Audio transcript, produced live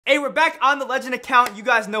Hey, we're back on the Legend account. You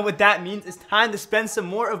guys know what that means. It's time to spend some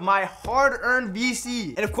more of my hard-earned VC.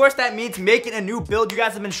 And of course, that means making a new build. You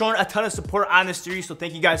guys have been showing a ton of support on this series, so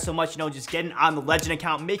thank you guys so much, just getting on the Legend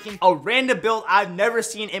account, making a random build I've never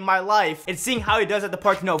seen in my life, and seeing how he does at the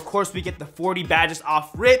park. Of course, we get the 40 badges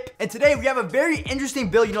off rip. And today, we have a very interesting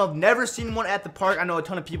build. I've never seen one at the park. I know a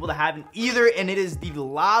ton of people that haven't either, and it is the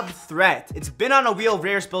Lob Threat. It's been on a wheel of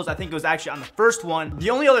rarest builds. I think it was actually on the first one. The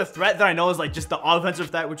only other threat that I know is like just the offensive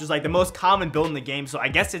threat, which is like the most common build in the game. So I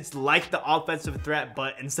guess it's like the offensive threat,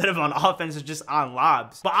 but instead of on offense, it's just on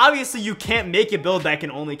lobs. But obviously you can't make a build that can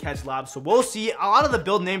only catch lobs. So we'll see. A lot of the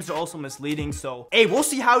build names are also misleading. So hey, we'll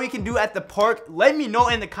see how we can do at the park. Let me know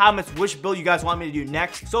in the comments which build you guys want me to do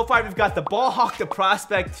next. So far we've got the ball hawk, the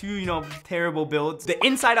prospect, two, terrible builds. The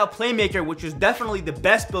inside out playmaker, which is definitely the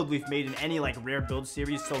best build we've made in any like rare build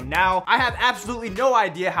series. So now I have absolutely no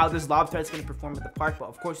idea how this Lob Threat is going to perform at the park, but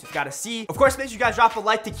of course you've got to see. Of course, make sure you guys drop a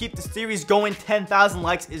like to keep the series going. 10,000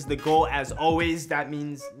 likes is the goal as always. That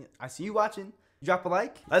means I see you watching. Drop a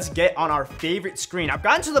like. Let's get on our favorite screen. I've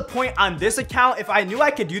gotten to the point on this account, if I knew I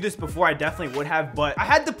could do this before, I definitely would have, but I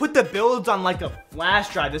had to put the builds on like a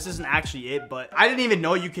flash drive. This isn't actually it, but I didn't even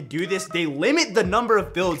know you could do this. They limit the number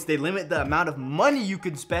of builds. They limit the amount of money you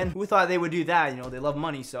could spend. Who thought they would do that? They love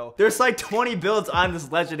money. So there's like 20 builds on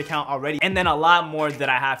this Legend account already, and then a lot more that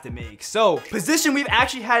I have to make. So position, we've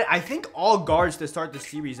actually had, I think, all guards to start the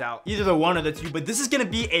series out. Either the one or the two, but this is going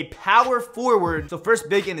to be a power forward. So first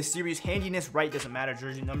big in the series, handiness, right, doesn't matter.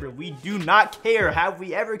 Jersey number, we do not care. Have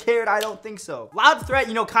we ever cared? I don't think so. Lob threat,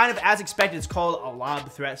 kind of as expected, it's called a lob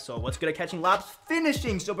threat. So what's good at catching lobs?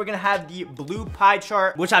 Finishing. So we're gonna have the blue pie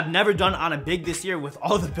chart, which I've never done on a big this year with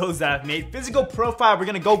all the builds that I've made. Physical profile, we're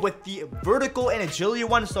gonna go with the vertical and agility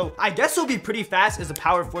one. So I guess it'll be pretty fast as a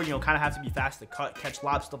power forward. Kind of have to be fast to cut, catch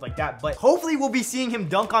lobs, stuff like that. But hopefully we'll be seeing him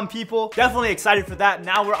dunk on people. Definitely excited for that.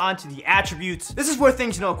 Now we're on to the attributes. This is where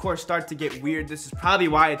things, of course, start to get weird. This is probably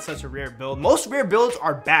why it's such a rare build. Most rare builds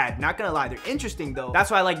are bad, not gonna lie. They're interesting though.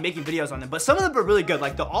 That's why I like making videos on them. But some of them are really good,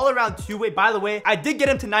 like the all-around two-way. By the way, I did get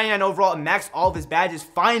him to 99 overall and maxed all of his badges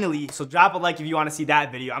finally. So drop a like if you want to see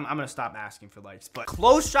that video. I'm gonna stop asking for likes. But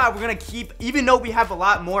close shot, we're gonna keep, even though we have a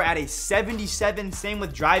lot more, at a 77. Same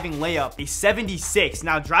with driving layup, a 76.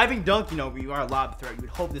 Now driving dunk, we are a lob threat. You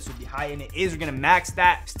would hope this would be high, and it is. We're gonna max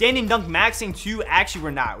that. Standing dunk maxing too. Actually,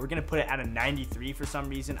 we're not. We're gonna put it at a 93 for some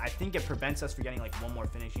reason. I think it prevents us from getting like one more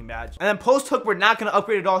finishing badge. And then post hook, we're not gonna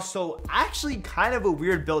upgrade at all. So actually kind of a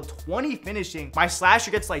weird build. 20 finishing. My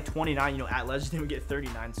slasher gets like 29. At Legend we get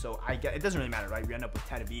 39. So I get, it doesn't really matter, right? We end up with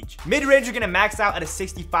 10 of each. Mid range, we're gonna max out at a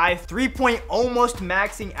 65. 3-point almost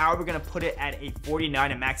maxing out. We're gonna put it at a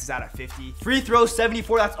 49 and maxes out at 50. Free throw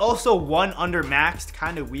 74. That's also one under maxed.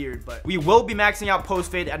 Kind of weird, but we will be maxing out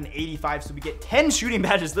post fade at an 85. So we get 10 shooting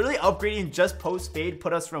badges. Literally upgrading just post fade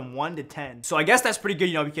put us from 1 to 10. So I guess that's pretty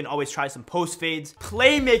good. We can always try some post fades.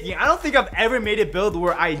 Playmaking. I don't think I've ever made a build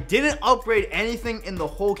where I didn't upgrade anything in the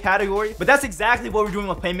whole category, but that's exactly what we're doing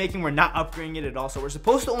with playmaking. We're not upgrading it at all. So we're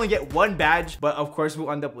supposed to only get 1 badge, but of course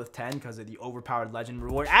we'll end up with 10 because of the overpowered Legend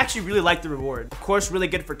reward. I actually really like the reward. Of course, really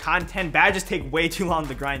good for content. Badges take way too long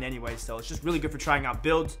to grind anyway, so it's just really good for trying out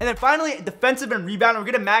builds. And then finally, defensive and rebound. We're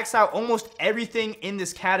gonna max out almost everything in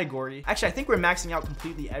this category. Actually, I think we're maxing out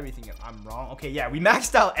completely everything if I'm wrong. Okay, yeah, we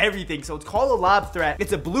maxed out everything. So it's called a lob threat.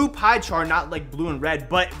 It's a blue pie chart, not like blue and red,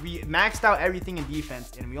 but we maxed out everything in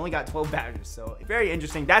defense and we only got 12 badges. So very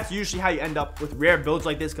interesting. That's usually how you end up with rare builds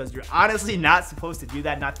like this, because you're honestly not supposed to do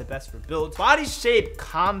that. Not the best for builds. Body shape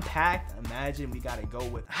compact. Imagine we gotta go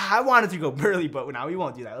with, I wanted to go burly, but now we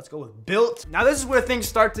won't do that. Let's go with built. Now this is where things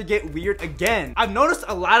start to get weird again. I've noticed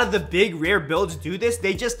a lot of the big rare builds do this.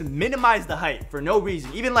 They just minimize the height for no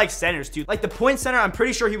reason. Even like centers too. Like the point center, I'm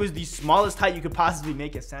pretty sure he was the smallest height you could possibly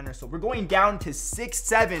make a center. So we're going down to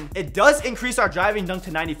 6'7". It does increase our driving dunk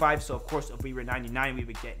to 95. So of course, if we were 99, we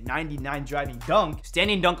would get 99 driving dunk.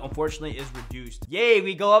 Standing dunk, unfortunately, is reduced. Yay,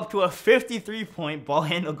 we go up to a 53-point. Ball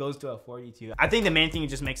handle goes to a 42. I think the main thing is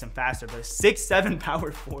just makes him faster, but 6'7"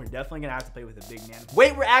 power forward. Definitely gonna have to play with a big man.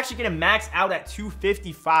 Weight, we're actually gonna max out at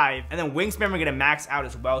 255. And then wingspan, we're gonna max out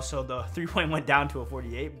as well. So the 3-point went down to a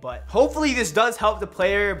 48. But hopefully this does help the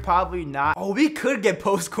player. Probably not. Oh, we could get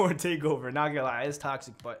post-core takeover. Not gonna lie, it's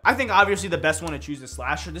toxic. But I think obviously the best one to choose is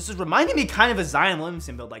slasher. This is reminding me kind of a Zion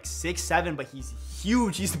Williamson build, like 6'7", but he's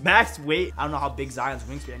huge. He's max weight. I don't know how big Zion's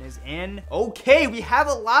wingspan is. And okay, we have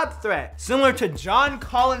a lob threat similar to John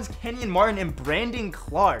Collins, Kenyon Martin, and Brandon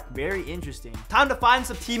Clark. Very interesting. Time to find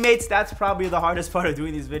some teammates. That's probably the hardest part of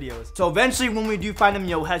doing these videos. So eventually when we do find him,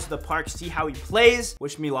 we'll head to the park, see how he plays.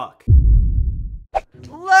 Wish me luck.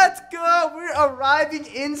 Let's go. We're arriving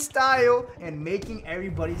in style and making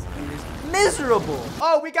everybody's ears miserable.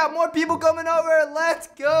 Oh, we got more people coming over. Let's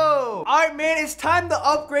go. All right, man. It's time to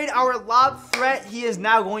upgrade our Lob Threat. He is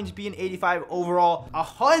now going to be an 85 overall.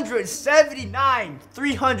 179.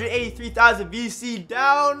 383,000 VC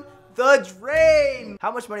down the drain.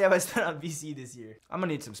 How much money have I spent on VC this year? I'm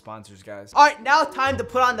gonna need some sponsors, guys. All right, now time to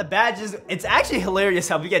put on the badges. It's actually hilarious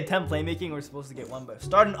how we get 10 playmaking. We're supposed to get 1, but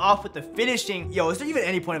starting off with the finishing. Yo, is there even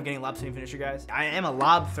any point of getting lob swing finisher, guys? I am a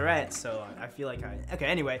lob threat, so I feel like okay,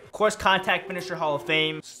 anyway. Of course, contact finisher Hall of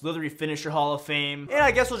Fame, slithery finisher Hall of Fame, and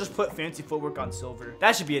I guess we'll just put fancy footwork on silver.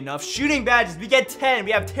 That should be enough. Shooting badges, we get 10.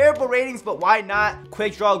 We have terrible ratings, but why not?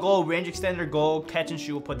 Quick draw gold, range extender gold, catch and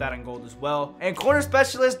shoot, we'll put that on gold as well. And corner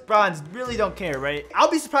specialist, bronze. Really don't care, right?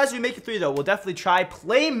 I'll be surprised if we make it 3 though. We'll definitely try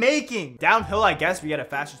playmaking. Downhill, I guess we got a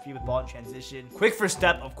faster speed with ball and transition. Quick first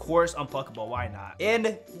step, of course, unpluckable. Why not?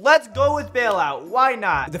 And let's go with bailout. Why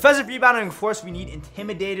not? Defensive rebounding, of course, we need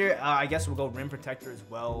intimidator. I guess we'll go rim protector as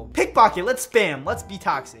well. Pickpocket, let's spam. Let's be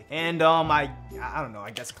toxic. And I don't know,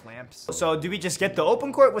 I guess clamps. So do we just get the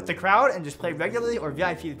open court with the crowd and just play regularly or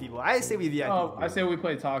VIP the people? I say we VIP. Oh, I say we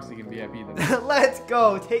play toxic and VIP then. Let's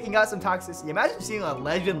go. Taking out some toxicity. Imagine seeing a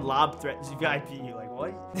legend Lob Threat VIP. Like,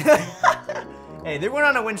 what? Hey, they went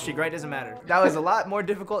on a win streak, right? Doesn't matter. That was a lot more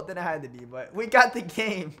difficult than it had to be, but we got the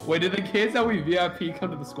game. Wait, did the kids that we VIP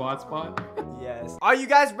come to the squad spot? Yes. Are you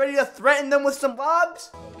guys ready to threaten them with some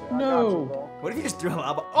lobs? Okay, no. What if you just threw a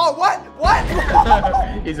lob? Oh, what? What?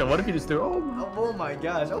 He said, what if you just threw? Oh my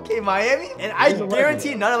gosh. Okay, Miami. And I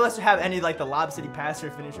guarantee none of us have any like the Lob City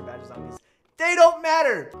passer finisher badges on these. They don't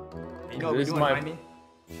matter. You know what we're doing, Miami?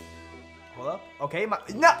 Hold up. Okay, no.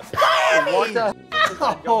 Miami!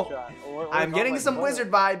 Oh, I'm getting some wizard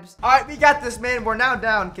vibes. All right, we got this, man. We're now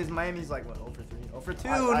down because Miami's like, what, 0 for 3? 0 for 2.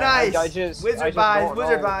 Nice. Wizard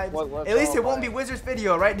vibes. At least it won't be Wizards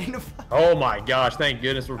video, right? Oh my gosh. Thank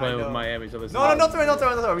goodness we're playing with Miami. So this no,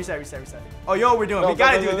 throw. Reset. Oh, yo, we're doing. We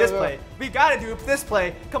got to do this play. We got to do this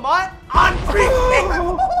play. Come on. On 3.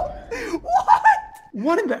 What?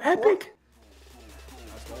 What in the epic?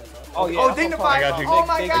 Oh, yeah. Oh, dignify. Oh,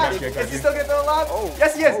 my God. Is he still going to throw a lob? Oh.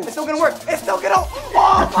 Yes, he is. It's still going to work. It's still going to.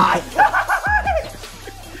 Oh, my God.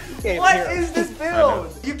 What is this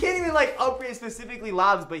build? You can't even, like, upgrade specifically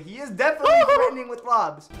lobs, but he is definitely threatening with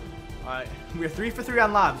lobs. All right. We're 3 for 3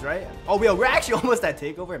 on lobs, right? Oh, we're actually almost at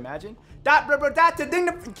takeover. Imagine. Dot to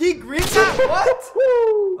dignify. Key green dot. What?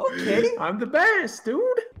 Okay. I'm the best, dude.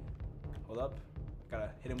 Hold up.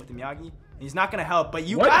 Gotta hit him with the Miyagi. He's not gonna help, but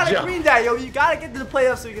you gotta green that, yo. You gotta get to the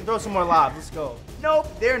playoffs so you can throw some more lobs. Let's go. Nope,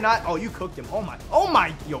 they're not. Oh, you cooked him. Oh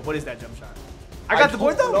my. Yo, what is that jump shot? I got the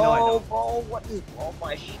board though. No, I don't. Bro, what is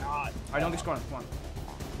my shot? All right, don't get scored. Come on.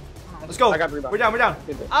 Let's go. I got rebound. We're down.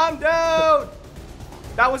 I'm down.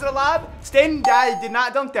 That wasn't a lob. Stain did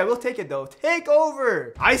not dunk that. We'll take it though. Take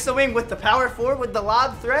over. ISOing with the power 4 with the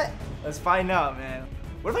Lob Threat. Let's find out, man.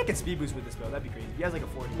 What if I can speed boost with this build? That'd be crazy. He has like a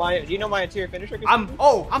 40. Do you know my interior finisher? I'm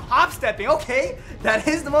hop stepping. Okay, that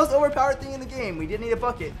is the most overpowered thing in the game. We did need a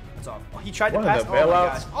bucket. That's off. Oh, he tried to pass. Oh my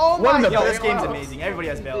gosh. Oh my. Yo, this game's amazing. Everybody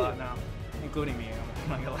has bailout now, including me. I'm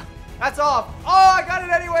not gonna lie. That's off. Oh, I got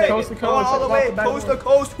it anyway. Coast to coast. Going all the way. Coast to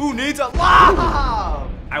coast. Who needs a lob?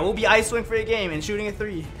 I will be ISOing for a game and shooting a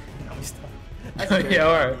 3. No, we stop. That's a yeah,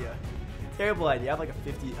 alright. Terrible idea. I have like a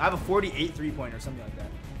 50. I have a 48 3-pointer or something like that.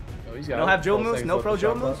 Oh, he's got don't have drill moves, no pro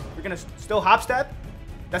drill moves. We're gonna still hop step.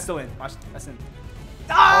 That's still in. Watch, that's in.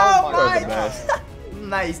 Oh my God!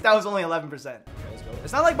 Nice. That was only 11%. Okay, let's go.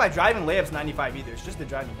 It's not like my driving layup's 95 either. It's just the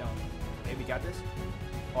driving down. Okay, we got this.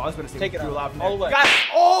 Oh, I was gonna say take it out. All the way.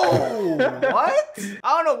 Oh, what?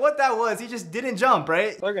 I don't know what that was. He just didn't jump,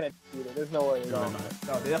 right? They're gonna shoot it. There's no way. No,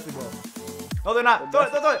 they definitely will. No, they're not. Throw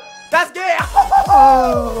it. That's gay.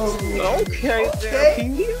 Oh, okay.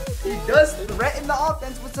 He does threaten the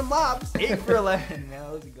offense with some lobs. 8 for 11,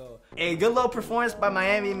 man. Let's go. A good little performance by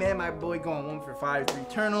Miami, man. My boy going 1 for 5, 3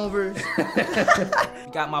 turnovers.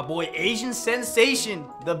 Got my boy Asian Sensation,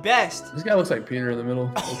 the best. This guy looks like Peter in the middle.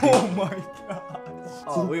 Oh my gosh.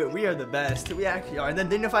 Oh, we are the best. We actually are. And then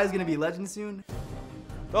Dignify is gonna be legend soon.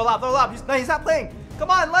 Throw a lob. He's not playing. Come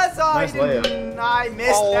on, let's go. Nice layup. I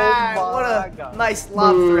missed that. What a nice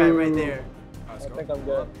lob threat right there. I think I'm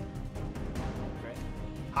good. Okay.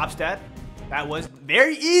 Hop step. That was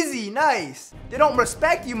very easy. Nice. They don't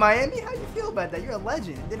respect you, Miami. How you feel about that? You're a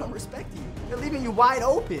legend. They don't respect you. They're leaving you wide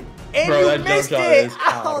open. And you missed it.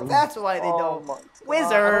 Oh, that's why they don't.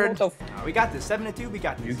 Wizard. We got this. 7-2. We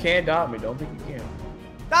got this. You can't dot me. Don't think you can.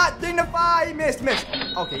 Not Dignify. He missed.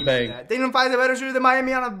 Okay, he missed that. Dignify is a better shooter than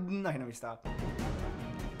Miami on a... No, we stop.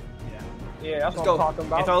 Yeah, that's what I'm talking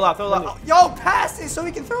about. Hey, throw a lob. Yo, pass it so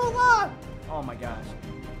we can throw a lob. Oh my gosh.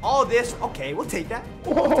 All this, okay, we'll take that.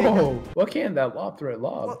 Whoa! What can that lob threat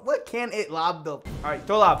lob? What can it lob though? All right,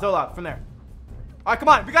 throw lob from there. All right, come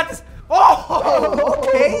on, we got this. Oh,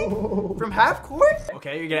 okay. From half court?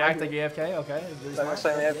 Okay, you're gonna act like you're AFK, okay. So I'm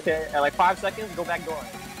saying AFK, and like 5 seconds, go back door.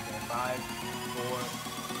 5,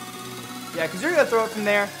 4. Yeah, because you're gonna throw it from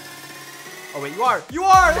there. Oh wait, you are.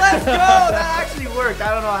 Let's go. That actually worked.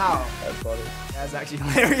 I don't know how. That's funny. That's actually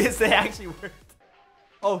hilarious. They actually worked.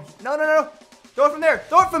 Oh, no. Throw it from there.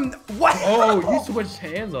 Throw it from, what? Oh, you switched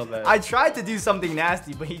hands on that. I tried to do something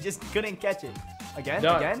nasty, but he just couldn't catch it. Again.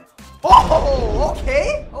 Oh,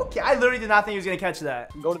 okay. I literally did not think he was gonna catch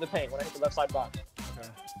that. Go to the paint when I hit the left side box. Okay.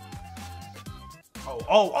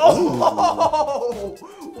 Oh,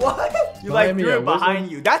 what? You like threw it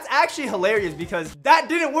behind you. That's actually hilarious because that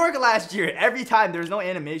didn't work last year. Every time, there's no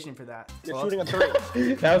animation for that. You're shooting a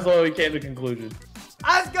 3. That's why we came to conclusion.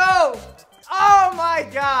 Let's go. Oh my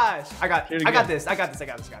gosh. I got this. Okay, we're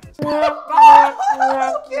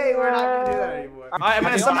not gonna do that anymore. All right, I'm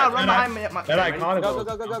gonna somehow run behind me. That iconic.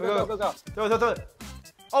 Go. Throw it.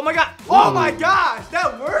 Oh my god. Oh my gosh.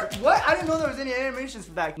 That worked? What? I didn't know there was any animations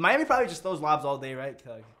for that. Miami probably just throws lobs all day, right?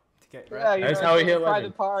 Yeah, that's how he hit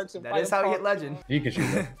legend. That is how he hit legend. You can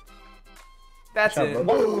shoot that. That's it.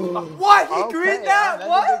 What? He greened that?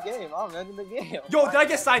 What? I'm ending the game. Yo, did I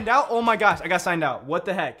get signed out? Oh my gosh, I got signed out. What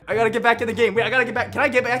the heck? I gotta get back in the game. Wait, I gotta get back. Can I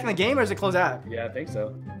get back in the game or is it closed out? Yeah, I think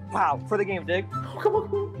so. Wow, for the game, Dig. Come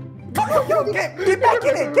on. Yo, get back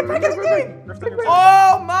in it. Get back in the game.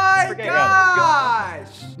 Oh my gosh.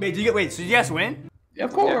 Wait, so you guys win? Yeah,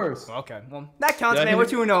 of course. Okay, well, that counts, man. We're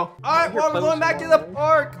 2-0. All right, well, we're going back to the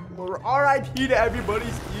park. We're RIP to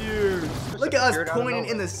everybody's ears. Look at us pointing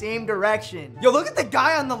in the same direction. Yo, look at the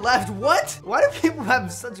guy on the left. What? Why do people have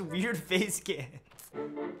such weird face scans?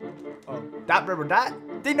 Oh, that rubber dot.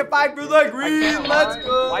 Dignified blue light green. Let's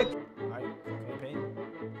go. All right, okay,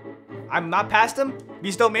 I'm not past him.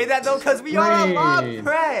 We still made that though, because we are on Lob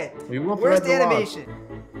Threat. Where's the animation?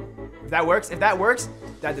 If that works,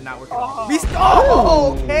 that did not work.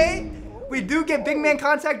 Okay. We do get big man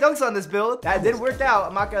contact dunks on this build. That did work out.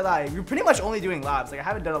 I'm not gonna lie. We're pretty much only doing lobs. Like I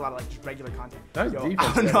haven't done a lot of like just regular contact. Nice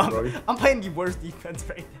defense, I'm playing the worst defense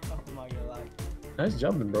right now. I'm not gonna lie. Nice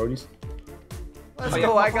jumping, Brodies. Let's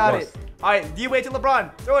go. I got it. All right. D way to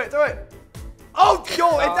LeBron. Throw it. Oh,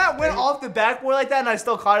 yo! If that went off the backboard like that and I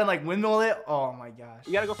still caught it and like windmill it, oh my gosh.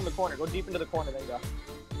 You gotta go from the corner. Go deep into the corner, then go.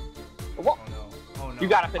 Oh no. You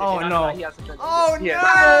gotta finish it. No. He has to turn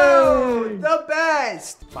No! The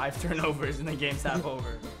best! 5 turnovers and the game's half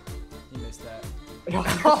over. You missed that.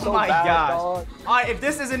 Oh my gosh. Alright, if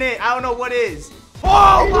this isn't it, I don't know what is.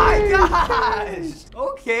 Oh my gosh!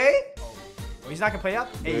 Okay. Oh, he's not gonna play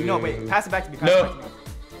up? Hey, no, wait. Pass it back to me. No.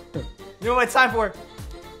 You know what it's time for?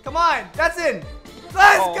 Come on, that's in.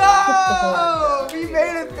 Let's go! We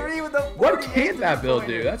made a 3 with a 48. What can't that build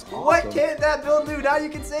do? That's awesome. What can't that build do? Now you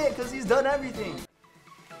can say it because he's done everything.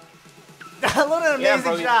 Look at an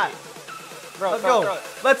amazing shot. Let's go.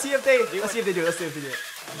 Let's see if they do it.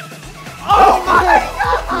 Oh my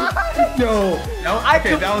god! No. I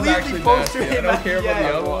completely posted it. I don't care about the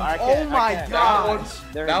other one. Oh my god.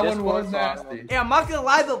 That one was nasty. Yeah, I'm not gonna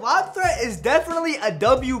lie, the Lob Threat is definitely a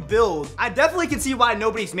W build. I definitely can see why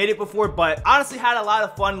nobody's made it before, but honestly had a lot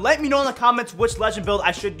of fun. Let me know in the comments which legend build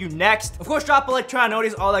I should do next. Of course, drop a like, try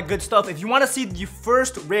notice, all that good stuff. If you want to see the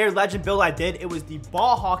first rare legend build I did, it was the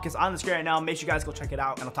Ball Hawk. It's on the screen right now. Make sure you guys go check it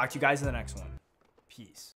out, and I'll talk to you guys in the next one. Peace.